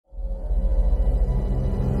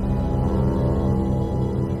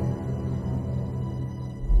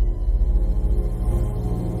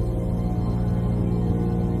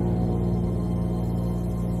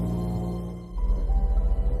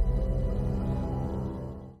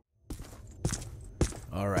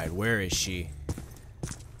Alright, where is she?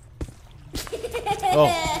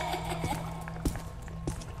 Oh.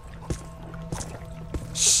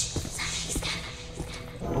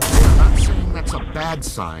 I'm not saying that's a bad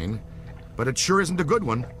sign, but it sure isn't a good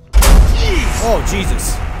one. Oh,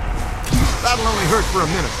 Jesus. That'll only hurt for a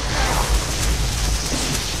minute.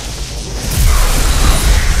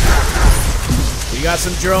 We got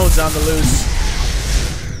some drones on the loose.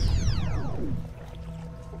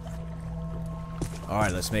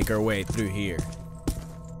 Alright, let's make our way through here.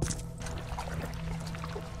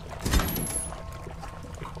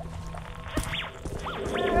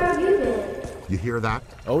 You hear that?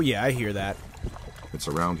 Oh yeah, I hear that. It's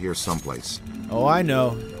around here someplace. Oh, I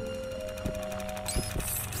know.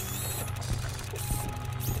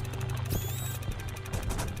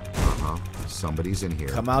 Uh-huh. Somebody's in here.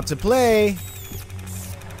 Come out to play.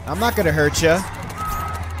 I'm not gonna hurt ya.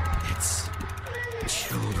 It's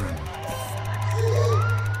children.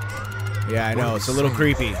 Yeah, I know. It's a little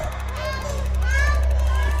creepy.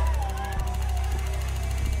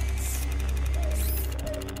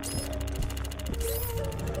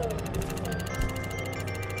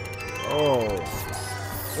 Oh.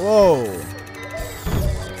 Whoa.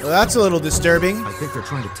 Well, that's a little disturbing. I think they're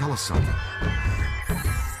trying to tell us something.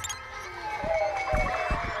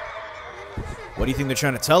 What do you think they're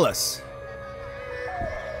trying to tell us?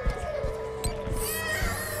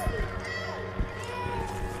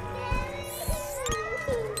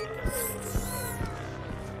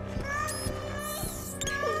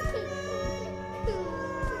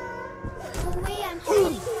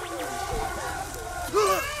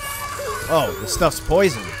 Oh, this stuff's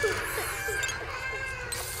poison.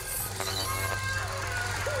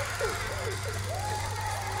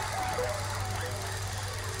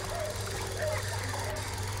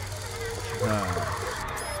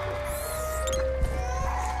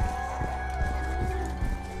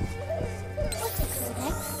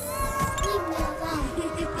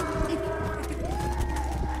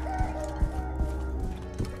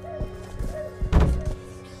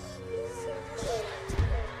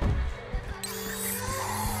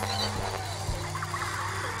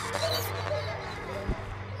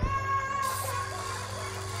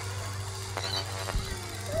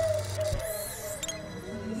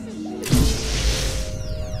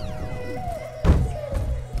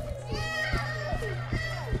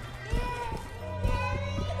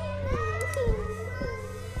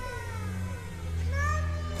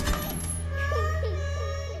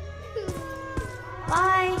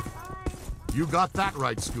 Bye. You got that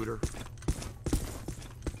right, Scooter.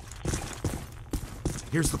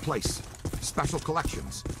 Here's the place. Special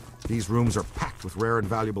collections. These rooms are packed with rare and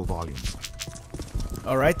valuable volumes.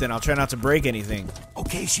 Alright then, I'll try not to break anything.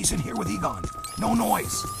 Okay, she's in here with Egon. No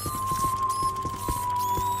noise.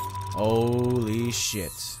 Holy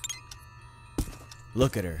shit.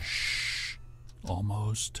 Look at her. Shh.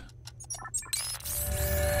 Almost.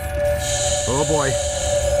 Oh boy.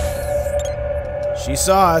 She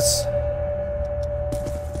saw us.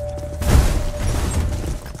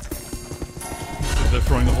 They're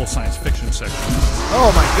throwing the whole science fiction section.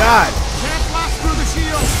 Oh my god! Can't blast through the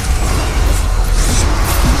shield!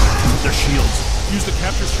 Their shields. Use the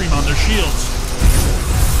capture stream on their shields.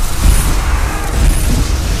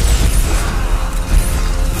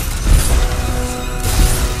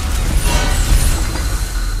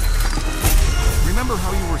 Remember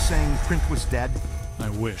how you were saying Print was dead? I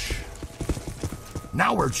wish.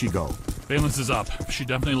 Now where'd she go? Valence is up. She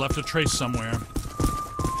definitely left a trace somewhere.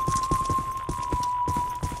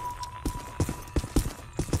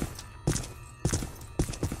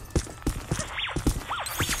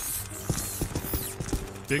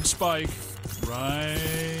 Big spike. Right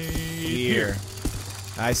here.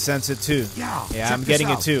 I sense it too. Yeah, Yeah, check I'm this getting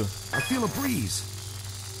it out. too. I feel a breeze.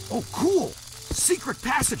 Oh, cool. Secret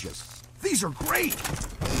passages. These are great.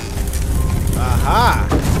 Aha!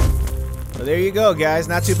 Well, there you go, guys.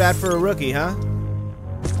 Not too bad for a rookie, huh?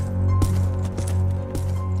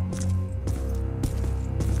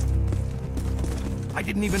 I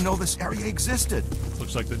didn't even know this area existed.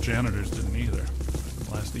 Looks like the janitors didn't either.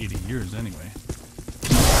 The last 80 years, anyway.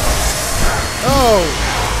 Oh!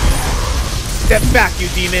 Step back, you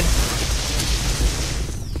demon!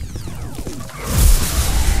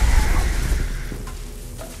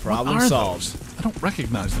 Problem What are solved. those? I don't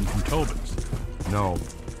recognize them from Tobin's. No.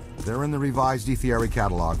 They're in the revised Ethiary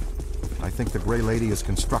catalog. I think the Grey Lady is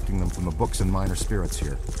constructing them from the books and minor spirits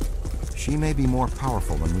here. She may be more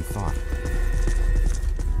powerful than we thought.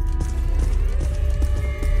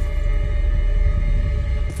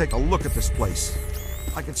 Take a look at this place.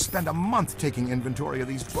 I could spend a month taking inventory of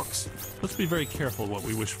these books. Let's be very careful what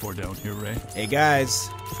we wish for down here, Ray. Hey guys,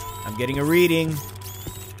 I'm getting a reading.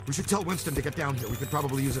 We should tell Winston to get down here. We could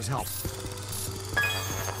probably use his help.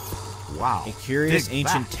 Wow. A curious Dig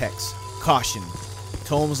ancient that. text. Caution.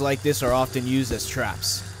 Tomes like this are often used as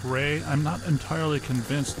traps. Ray, I'm not entirely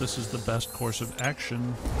convinced this is the best course of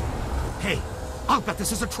action. Hey, I'll bet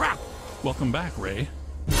this is a trap. Welcome back, Ray.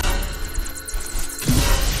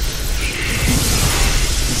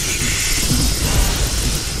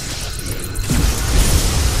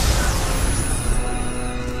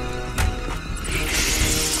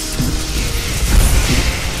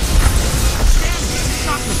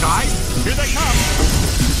 Guys, Here they come!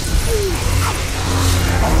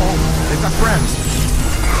 uh-oh, they've got friends.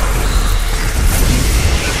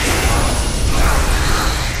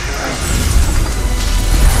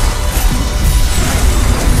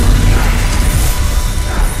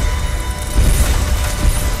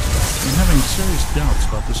 I'm having serious doubts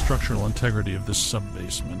about the structural integrity of this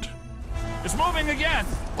sub-basement. It's moving again!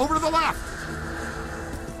 Over to the left.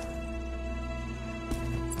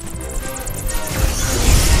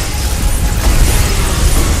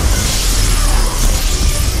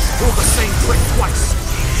 Pull the same trick twice.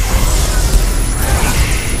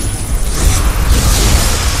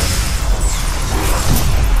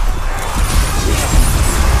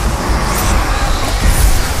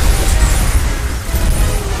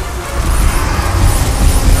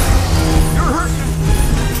 You're hurting.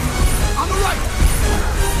 On the right.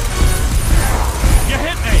 You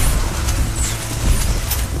hit me!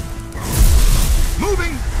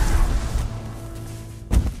 Moving.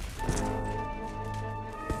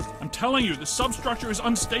 I'm telling you, the substructure is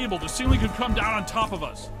unstable. The ceiling could come down on top of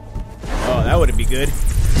us. Oh, that wouldn't be good.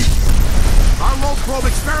 Our low probe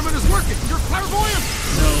experiment is working. You're clairvoyant.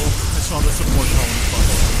 No, I saw the support columns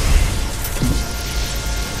bubble.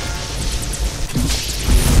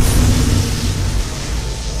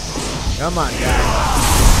 Come on, guy.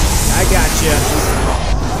 I got you.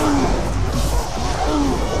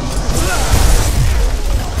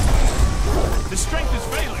 The strength is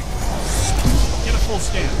failing. Get a full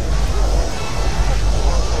stand.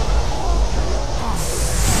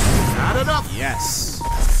 Add it up. Yes.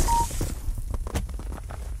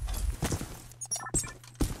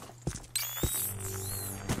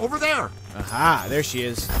 Over there. Aha, there she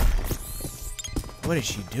is. What is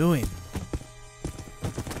she doing?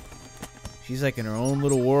 She's like in her own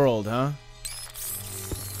little world, huh?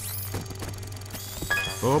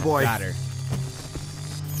 Oh boy. Got her.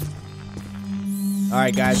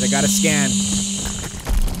 Alright, guys, I got a scan.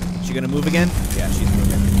 She gonna move again? Yeah, she's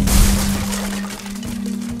moving.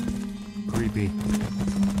 Creepy.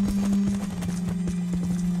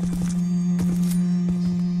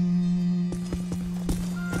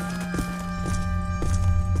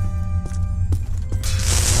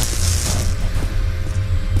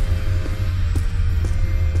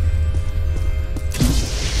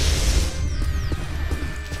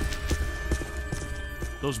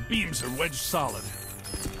 Those beams are wedged solid.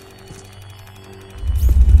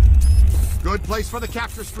 Good place for the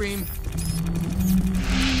capture stream.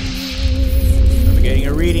 I'm getting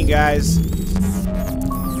a reading, guys.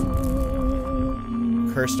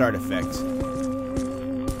 Cursed artifact.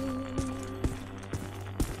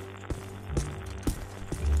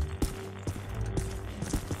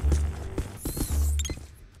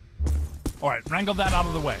 All right, wrangle that out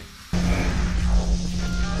of the way.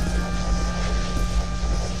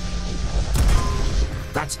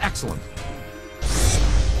 That's excellent.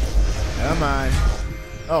 Come on.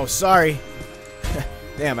 Oh, sorry.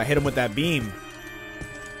 Damn, I hit him with that beam.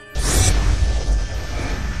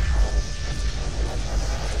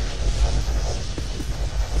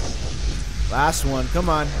 Last one, come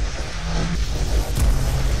on.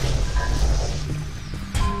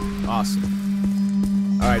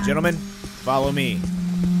 Awesome. Alright, gentlemen, follow me.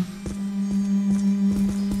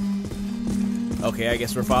 Okay, I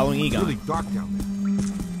guess we're following It's Egon. really dark down there.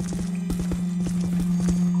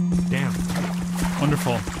 Damn.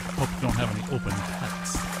 Wonderful. Hope you don't have any open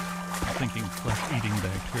cuts. I'm thinking flesh-eating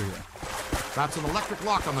bacteria. That's an electric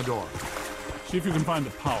lock on the door. See if you can find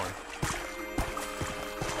the power.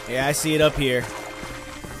 Yeah, I see it up here.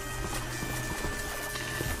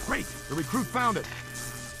 Great, the recruit found it.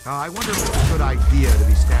 I wonder if it's a good idea to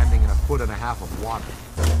be standing in 1.5 feet of water.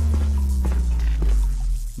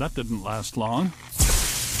 That didn't last long.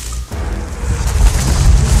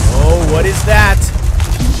 Oh, what is that?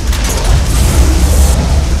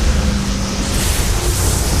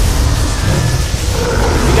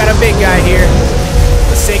 We got a big guy here.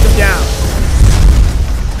 Let's take him down.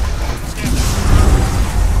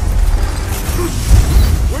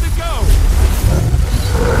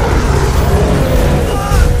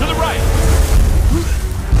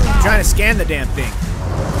 scan the damn thing.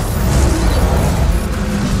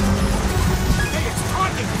 Hey, it's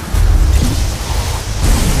talking!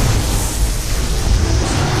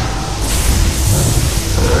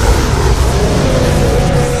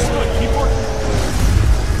 Good, keep working.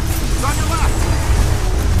 It's on your left!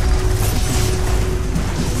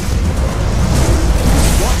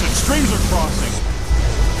 Watch it, streams are crossing.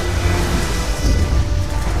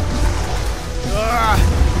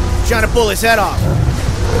 Trying to pull his head off.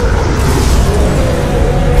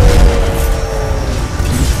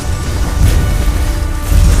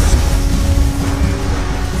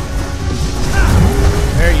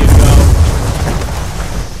 There you go.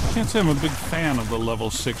 Can't say I'm a big fan of the level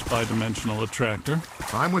 6 bidimensional attractor.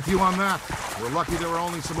 I'm with you on that. We're lucky there were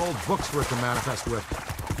only some old books for it to manifest with.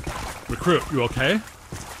 Recruit, you okay?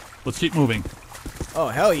 Let's keep moving. Oh,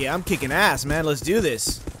 hell yeah. I'm kicking ass, man. Let's do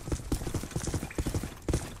this.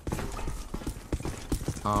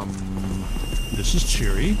 This is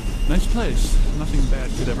cheery. Nice place. Nothing bad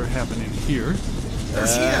could ever happen in here. There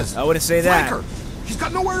she is! I wouldn't say that. Flank her. She's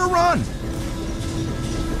got nowhere to run!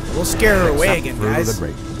 We'll scare her away Except again, through guys. the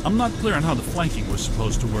grate. I'm not clear on how the flanking was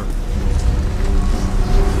supposed to work.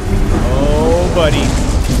 Oh, buddy.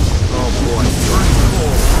 Oh boy, burning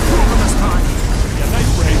cold. Over this time. Yeah, nice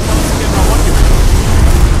brain. Tell us again how lucky we are.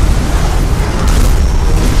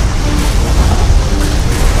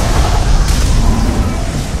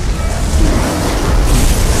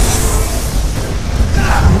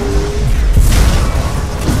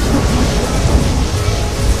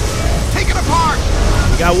 Take it apart!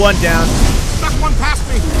 Got one down. Snuck one past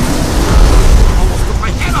me! Almost took my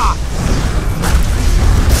head off!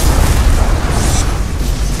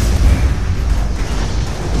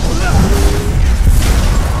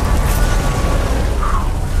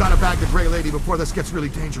 Gotta bag the Grey Lady before this gets really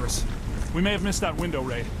dangerous. We may have missed that window,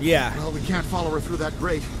 Ray. Yeah. Well, we can't follow her through that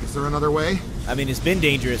grate. Is there another way? I mean, it's been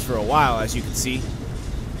dangerous for a while, as you can see.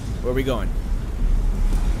 Where are we going?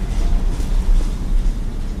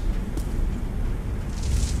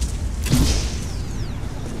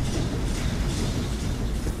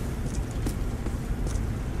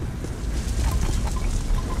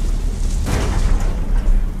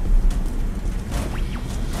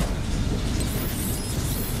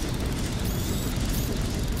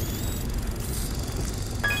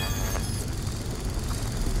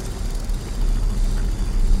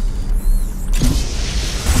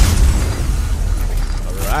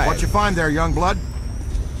 What you find there, young blood?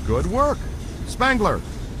 Good work. Spangler,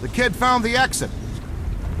 the kid found the exit.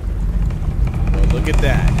 Well, look at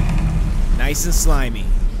that. Nice and slimy.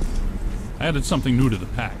 I added something new to the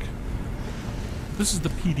pack. This is the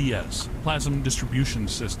PDS, Plasm Distribution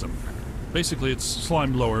System. Basically, it's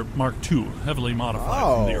Slime Blower Mark II, heavily modified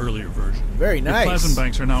from the earlier version. Very nice. The plasm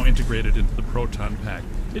banks are now integrated into the proton pack.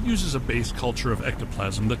 It uses a base culture of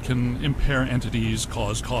ectoplasm that can impair entities,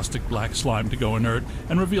 cause caustic black slime to go inert,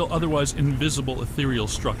 and reveal otherwise invisible ethereal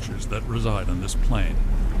structures that reside on this plane.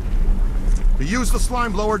 To use the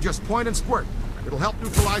slime blower, just point and squirt. It'll help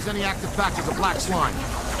neutralize any active patches of black slime.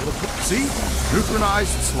 See?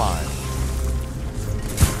 Neutralized slime.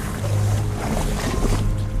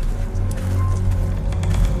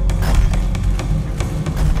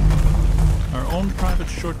 Our own private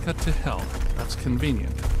shortcut to hell. That's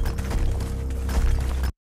convenient.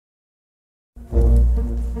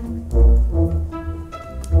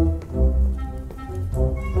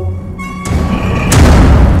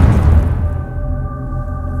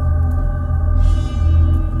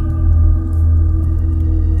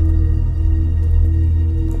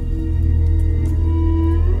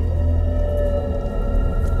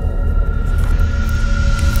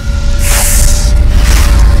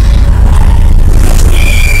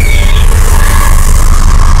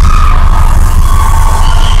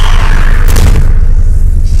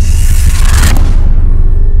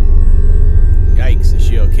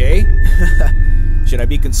 Should I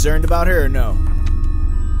be concerned about her or no?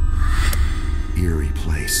 Eerie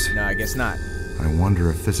place. No, I guess not. I wonder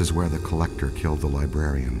if this is where the collector killed the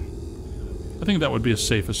librarian. I think that would be a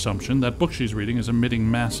safe assumption. That book she's reading is emitting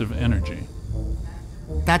massive energy.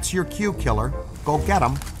 That's your cue, killer. Go get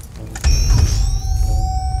him.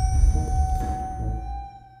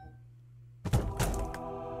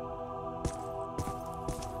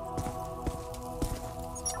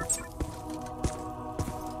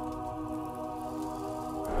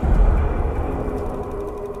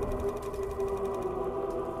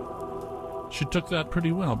 She took that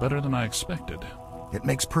pretty well, better than I expected. It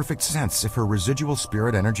makes perfect sense if her residual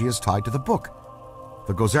spirit energy is tied to the book.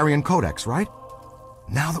 The Gozerian Codex, right?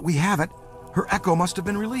 Now that we have it, her echo must have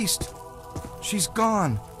been released. She's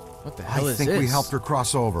gone. What the hell is this? I think we helped her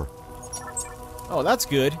cross over. Oh, that's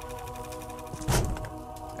good.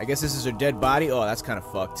 I guess this is her dead body. Oh, that's kind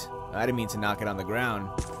of fucked. I didn't mean to knock it on the ground.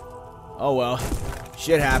 Oh well.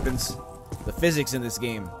 Shit happens. The physics in this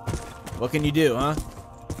game. What can you do, huh?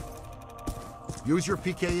 Use your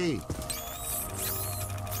PKE.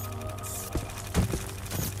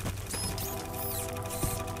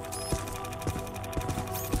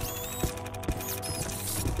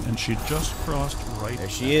 And she just crossed right. There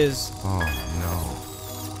she is. Oh, no.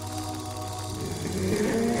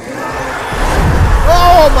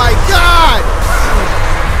 Oh my god!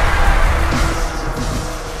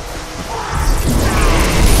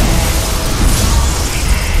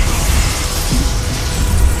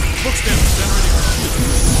 Bookstand is generating her shield.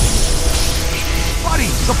 Buddy,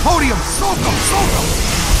 the podium! Soak him! Soak him!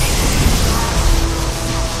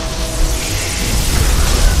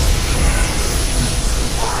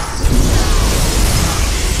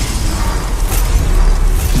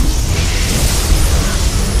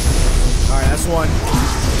 Alright, that's one.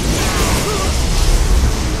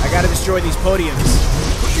 I gotta destroy these podiums.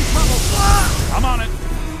 I'm on it.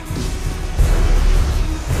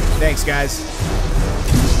 Thanks, guys.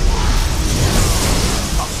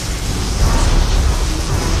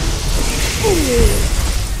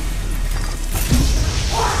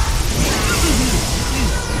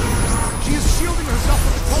 She is shielding herself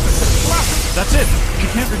from the Clovis. That's it. She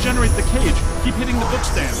can't regenerate the cage. Keep hitting the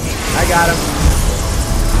bookstand. I got him.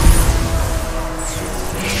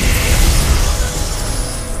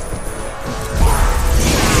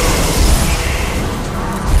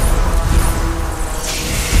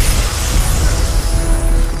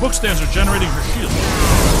 Bookstands are generating her shield.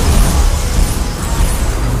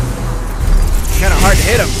 Kinda hard to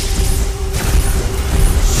hit him.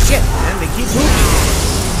 Shit, man, they keep moving.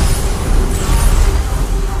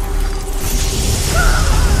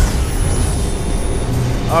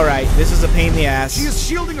 Alright, this is a pain in the ass. She is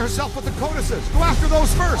shielding herself with the codices. Go after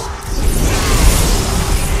those first.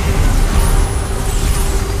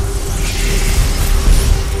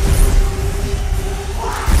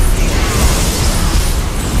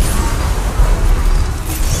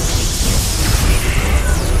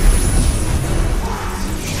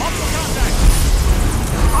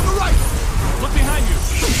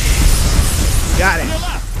 Got it.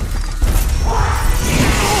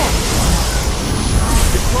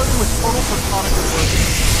 Deploying with total photonic reversion.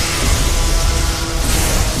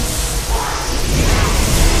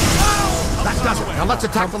 That does it. Now let's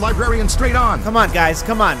attack the librarian straight on. Come on, guys,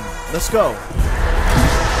 come on. Let's go.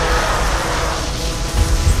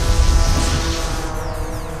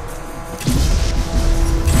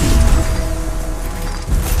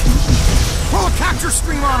 Pull a capture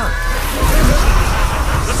stream on her.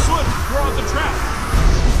 Let's swim. Throw out the trap.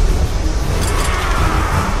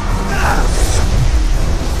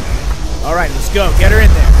 Alright, let's go. Get her in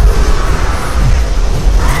there.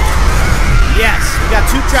 Yes, we got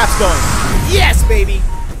 2 traps going. Yes, baby!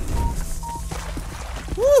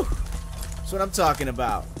 Woo! That's what I'm talking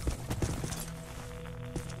about.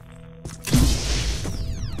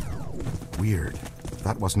 Weird.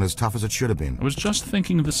 That wasn't as tough as it should have been. I was just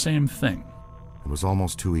thinking the same thing. It was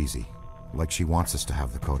almost too easy. Like she wants us to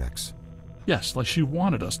have the codex. Yes, like she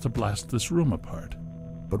wanted us to blast this room apart.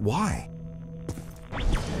 But why?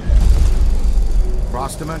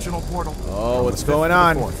 Cross-dimensional portal. Oh, From what's the 5th going to the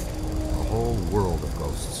on? 4th. A whole world of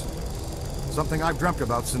ghosts. Something I've dreamt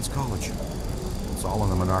about since college. It's all in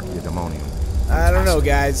the Monarchia Demonium. I don't know,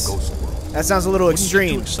 guys. Ghost world. That sounds a little Wouldn't get too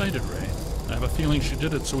extreme. excited, Ray. I have a feeling she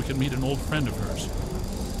did it so we could meet an old friend of hers.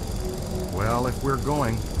 Well, if we're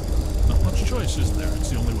going, Not much choice, is there? It's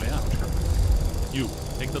the only way out. You,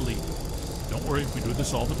 take the lead. Don't worry, we do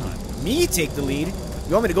this all the time. Me take the lead?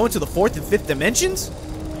 You want me to go into the 4th and 5th dimensions?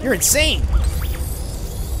 You're insane.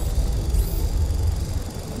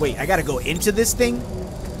 Wait, I gotta go into this thing?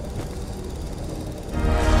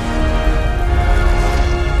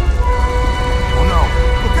 oh no,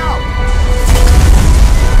 look out!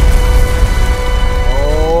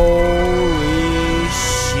 Holy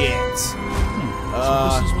shit.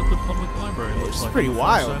 So this is what the public library looks it's like. pretty on the far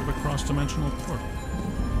wild. side of a cross-dimensional portal.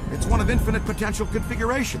 It's one of infinite potential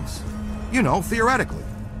configurations. You know, theoretically.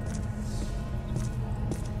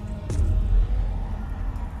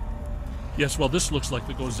 Yes, well, this looks like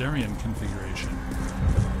the Gozerian configuration.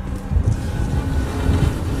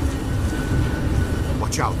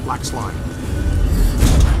 Watch out, black slime.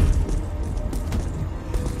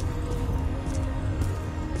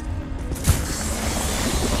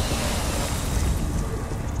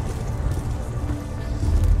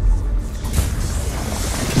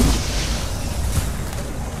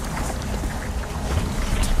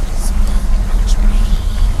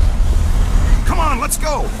 Come on!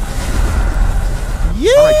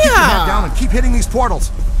 keep hitting these portals.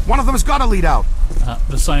 One of them has got to lead out.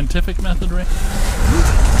 The scientific method, Ray?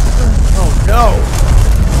 Oh no!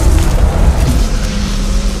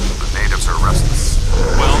 The natives are restless.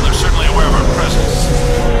 Well, they're certainly aware of our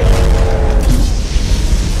presence.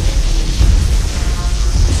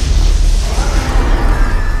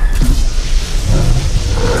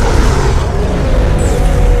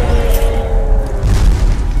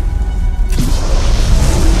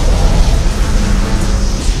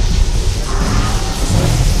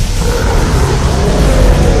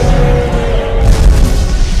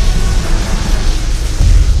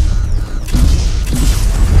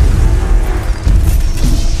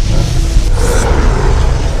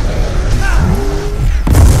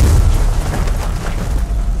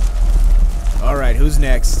 Who's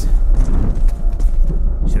next?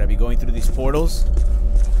 Should I be going through these portals?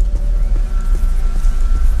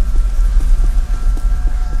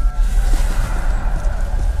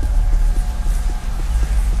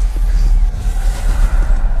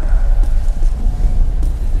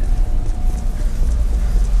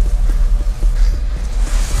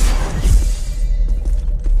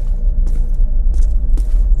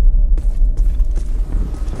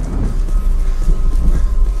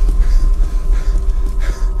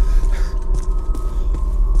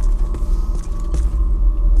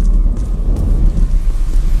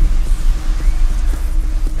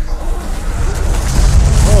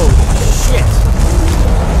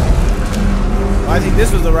 I think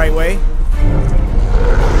this was the right way.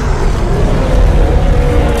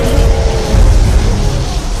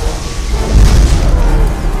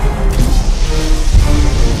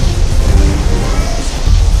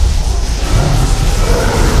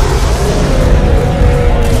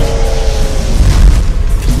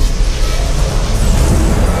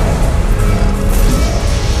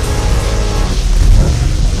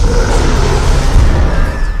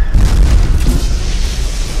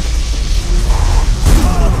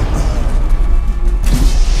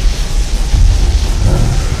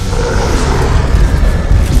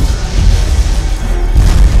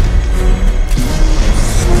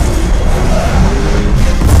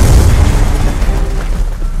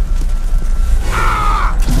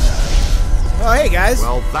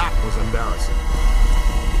 Well, that was embarrassing.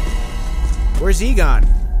 Where's he gone?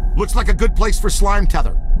 Looks like a good place for slime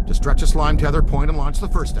tether. To stretch a slime tether, point and launch the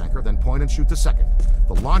first anchor, then point and shoot the second.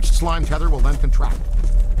 The launched slime tether will then contract.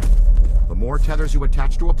 The more tethers you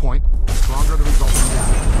attach to a point, the stronger the resulting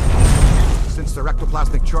damage. Since their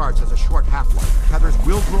ectoplasmic charge has a short half-life, tethers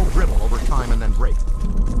will grow brittle over time and then break.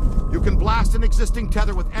 You can blast an existing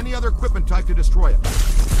tether with any other equipment type to destroy it.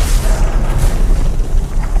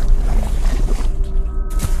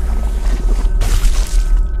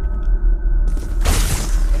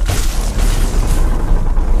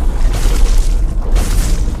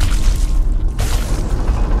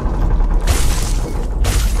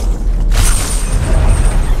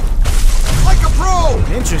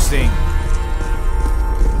 Interesting.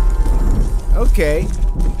 Okay.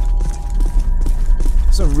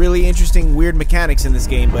 Some really interesting, weird mechanics in this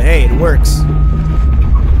game, but hey, it works.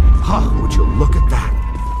 Huh, would you look at that?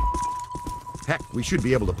 Heck, we should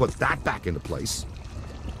be able to put that back into place.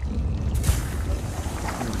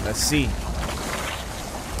 Let's see.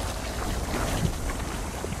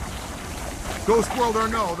 Ghost world or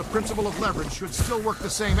no, the principle of leverage should still work the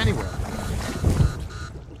same anywhere.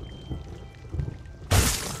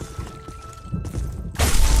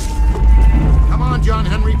 Come on, John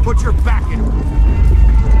Henry, put your back into it.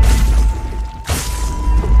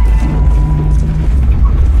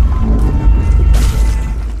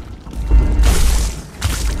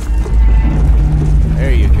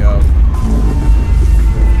 There you go.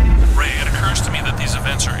 Ray, it occurs to me that these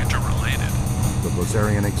events are interrelated. The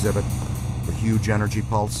Blazarian exhibit, the huge energy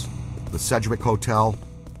pulse, the Sedgwick Hotel,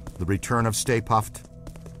 the return of Stay Puft.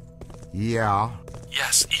 Yeah.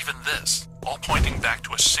 Yes, even this. All pointing back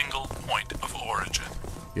to a single point of origin.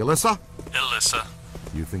 Alyssa? Alyssa.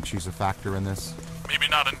 You think she's a factor in this? Maybe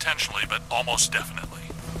not intentionally, but almost definitely.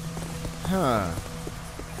 Huh.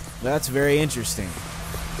 That's very interesting.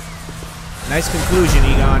 Nice conclusion,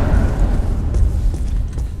 Egon.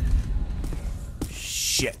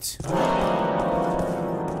 Shit.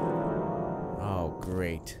 Oh,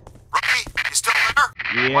 great. Ray, you still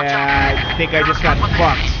there? Yeah, I think I just got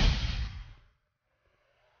fucked.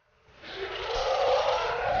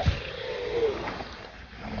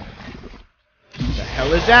 What the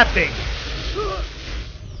hell is that thing?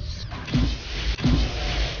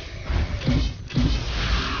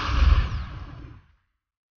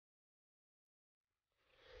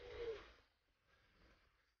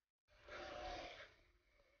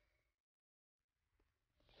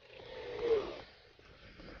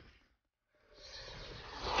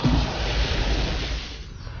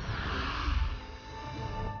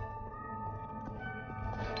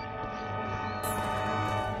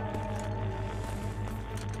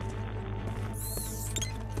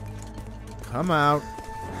 Come out.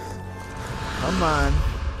 Come on.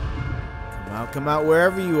 Come out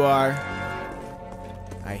wherever you are.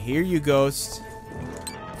 I hear you, ghost.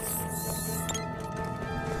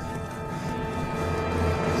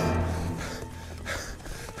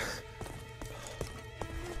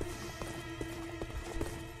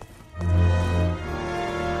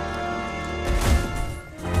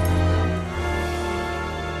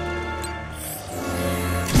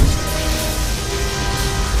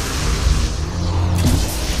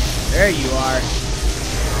 There you are.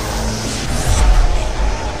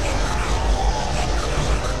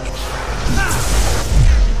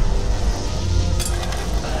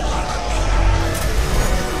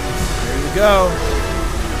 There you go.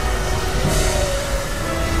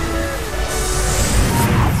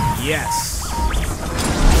 Yes.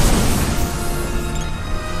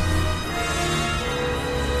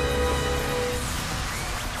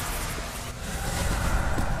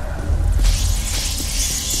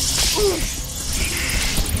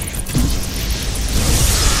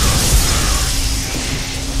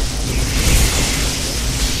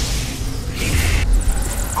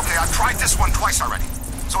 Okay, I've tried this one twice already,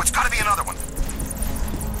 so it's gotta be another one.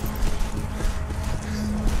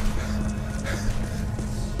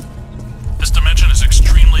 This dimension is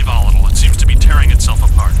extremely volatile. It seems to be tearing itself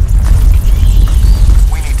apart.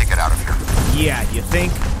 We need to get out of here. Yeah, you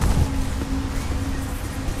think?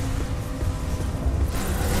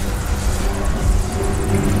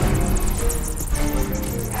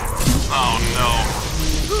 Oh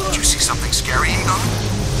no. Did you see something scary, Egon?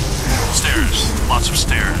 Stairs. Lots of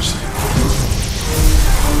stairs.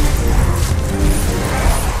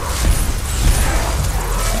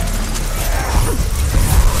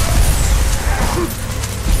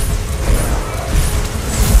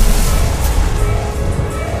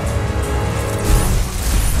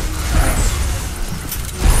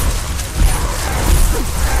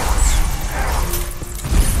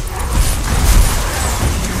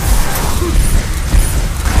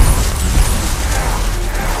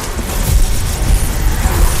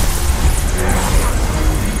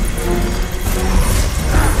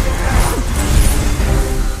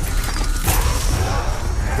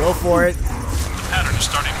 Go for it. The pattern is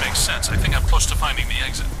starting to make sense. I think I'm close to finding the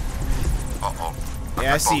exit. Uh-oh.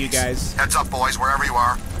 Yeah, I see you guys. Heads up, boys, wherever you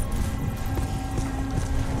are.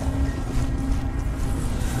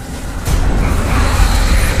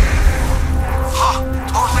 Huh,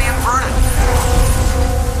 totally inverted.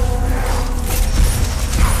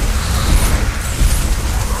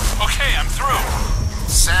 Okay, I'm through.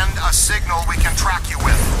 Send a signal we can track you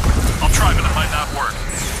with. I'll try, but it might not work.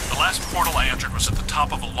 The last portal I entered was at the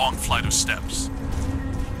top of a long flight of steps.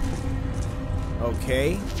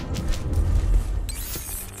 Okay.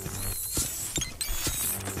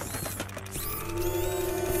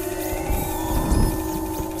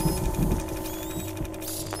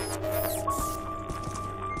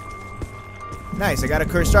 Nice, I got a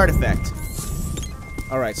cursed artifact.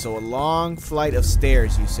 Alright, so a long flight of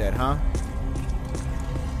stairs, you said, huh?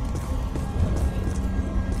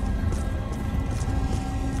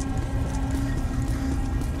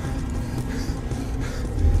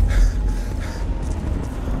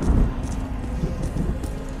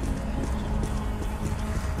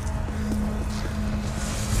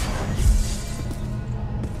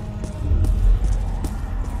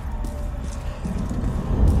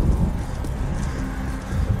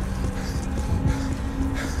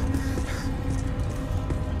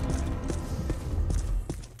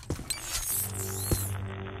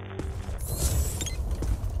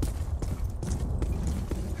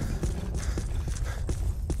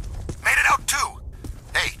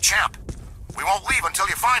 Champ, we won't leave until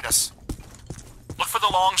you find us. Look for the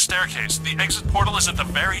long staircase. The exit portal is at the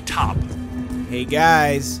very top. Hey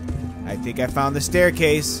guys, I think I found the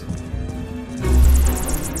staircase.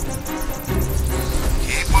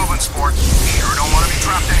 Keep moving, sport. You sure don't want to be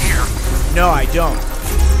trapped in here. No, I don't.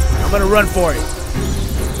 I'm gonna run for it.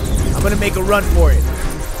 I'm gonna make a run for it.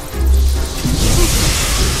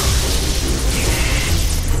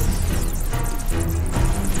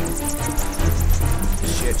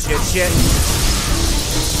 Shit.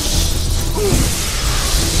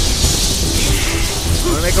 I'm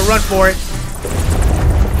gonna make a run for it.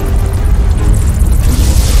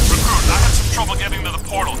 Recruit, I had some trouble getting to the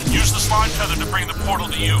portal. Use the slime tether to bring the portal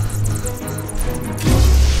to you.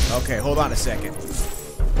 Okay, hold on a second.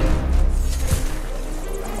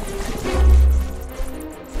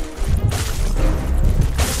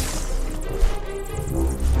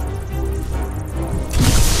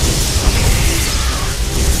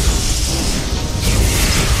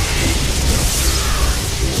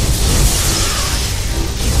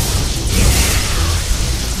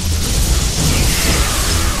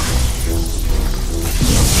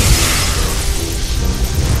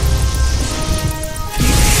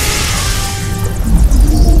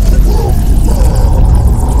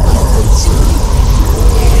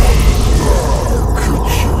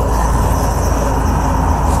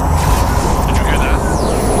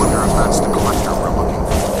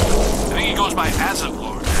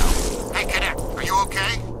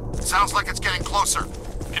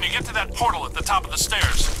 to that portal at the top of the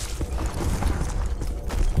stairs.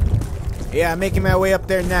 Yeah, I'm making my way up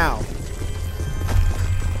there now.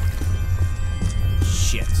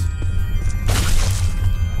 Shit.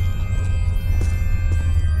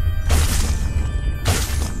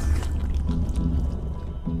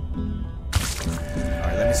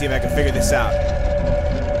 Alright, let me see if I can figure this out.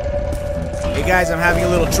 Hey guys, I'm having a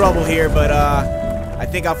little trouble here, but I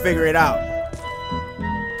think I'll figure it out.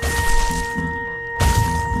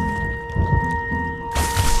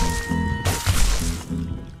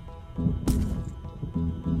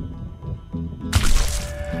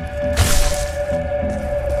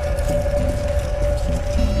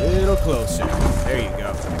 Closer. There you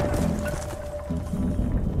go.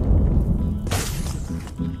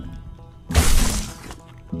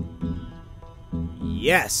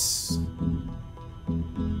 Yes.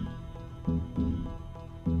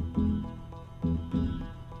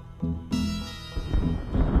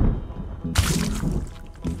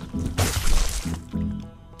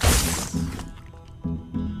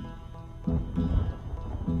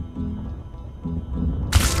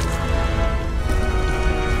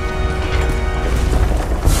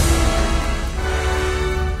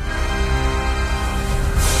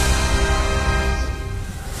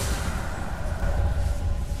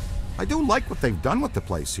 I do like what they've done with the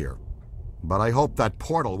place here, but I hope that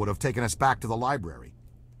portal would have taken us back to the library.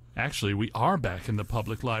 Actually, we are back in the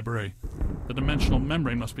public library. The dimensional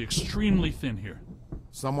membrane must be extremely thin here.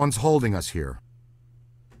 Someone's holding us here.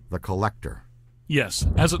 The Collector. Yes,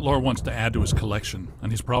 Azetlor wants to add to his collection,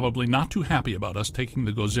 and he's probably not too happy about us taking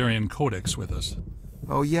the Gozerian Codex with us.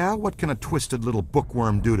 Oh yeah? What can a twisted little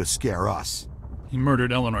bookworm do to scare us? He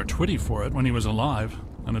murdered Eleanor Twitty for it when he was alive,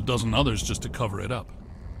 and a dozen others just to cover it up.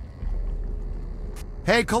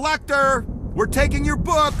 Hey, Collector! We're taking your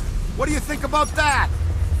book! What do you think about that?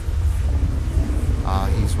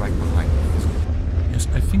 He's right behind me, isn't he? Yes,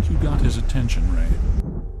 I think you got his attention, Ray.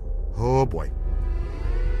 Oh, boy.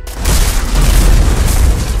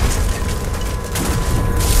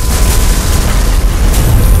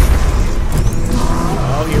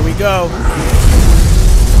 Oh, here we go.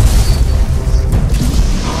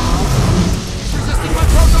 Resisting my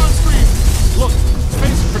proton stream! Look,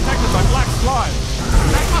 space is protected by black slime.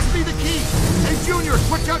 That must be the key! Hey, Junior,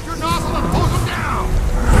 switch out your nozzle and hose him down!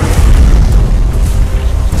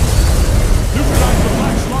 Neutralize the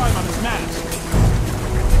black slime on his mask.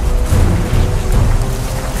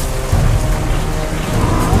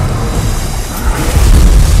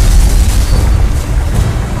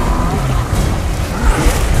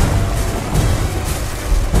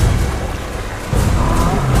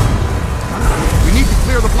 We need to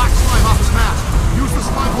clear the black slime off his mask. Use the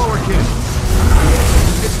slime blower, kid.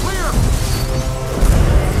 It's clear!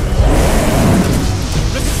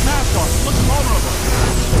 Rip his mask off. He looks vulnerable.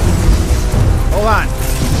 Hold on.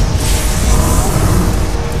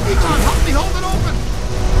 Econ, help me hold it open!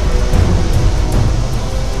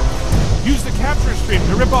 Use the capture stream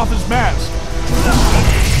to rip off his mask.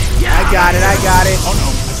 I got it, I got it. Oh no,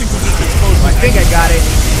 I think we just exposed I think I got it.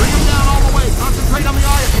 Bring him down all the way. Concentrate on the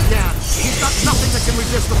eye if you can. He's got nothing that can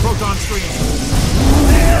resist the proton stream.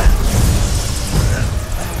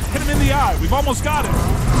 Hit him in the eye. We've almost got him.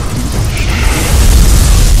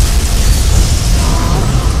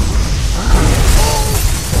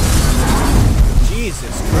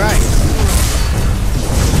 Jesus Christ.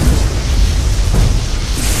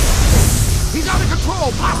 He's out of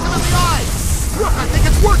control. Blast him in the eye. Look, I think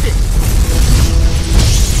it's working.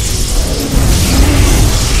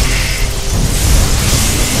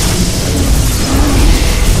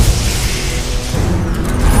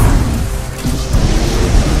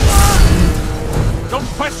 Don't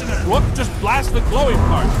question it, Rook. Just blast the glowing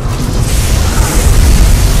part.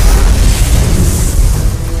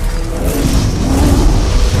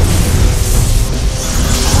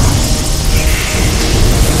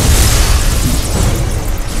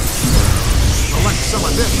 Select some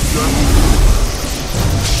of this, sir.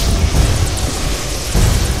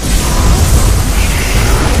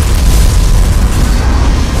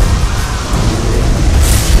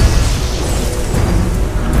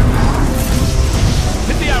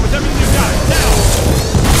 Hit the eye with everything you've got. Down.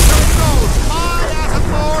 There it goes. My ass and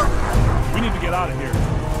more. We need to get out of here.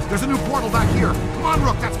 There's a new portal back here. Come on,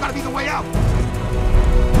 Rook. That's got to be the way out.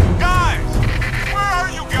 Guys! Where are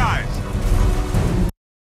you guys?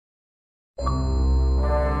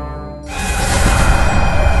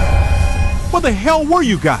 Where the hell were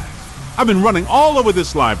you guys? I've been running all over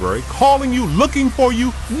this library, calling you, looking for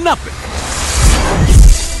you, nothing.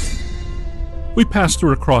 We passed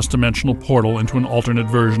through a cross-dimensional portal into an alternate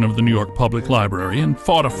version of the New York Public Library and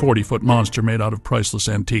fought a 40-foot monster made out of priceless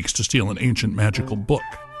antiques to steal an ancient magical book.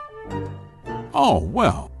 Oh,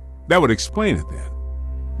 well, that would explain it then.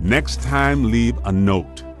 Next time, leave a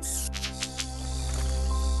note.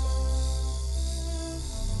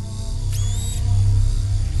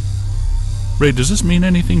 Ray, does this mean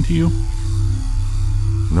anything to you?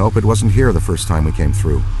 Nope, it wasn't here the first time we came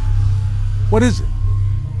through. What is it?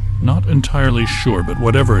 Not entirely sure, but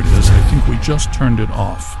whatever it is, I think we just turned it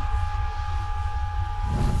off.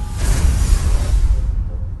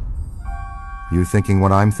 You thinking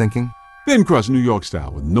what I'm thinking? Thin crust New York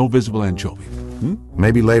style with no visible anchovy.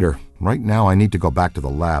 Maybe later. Right now I need to go back to the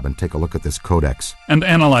lab and take a look at this codex. And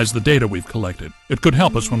analyze the data we've collected. It could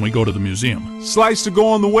help us when we go to the museum. Slice to go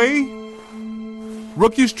on the way?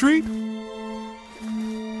 Rookie's treat?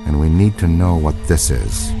 And we need to know what this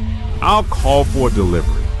is. I'll call for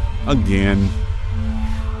delivery. Again.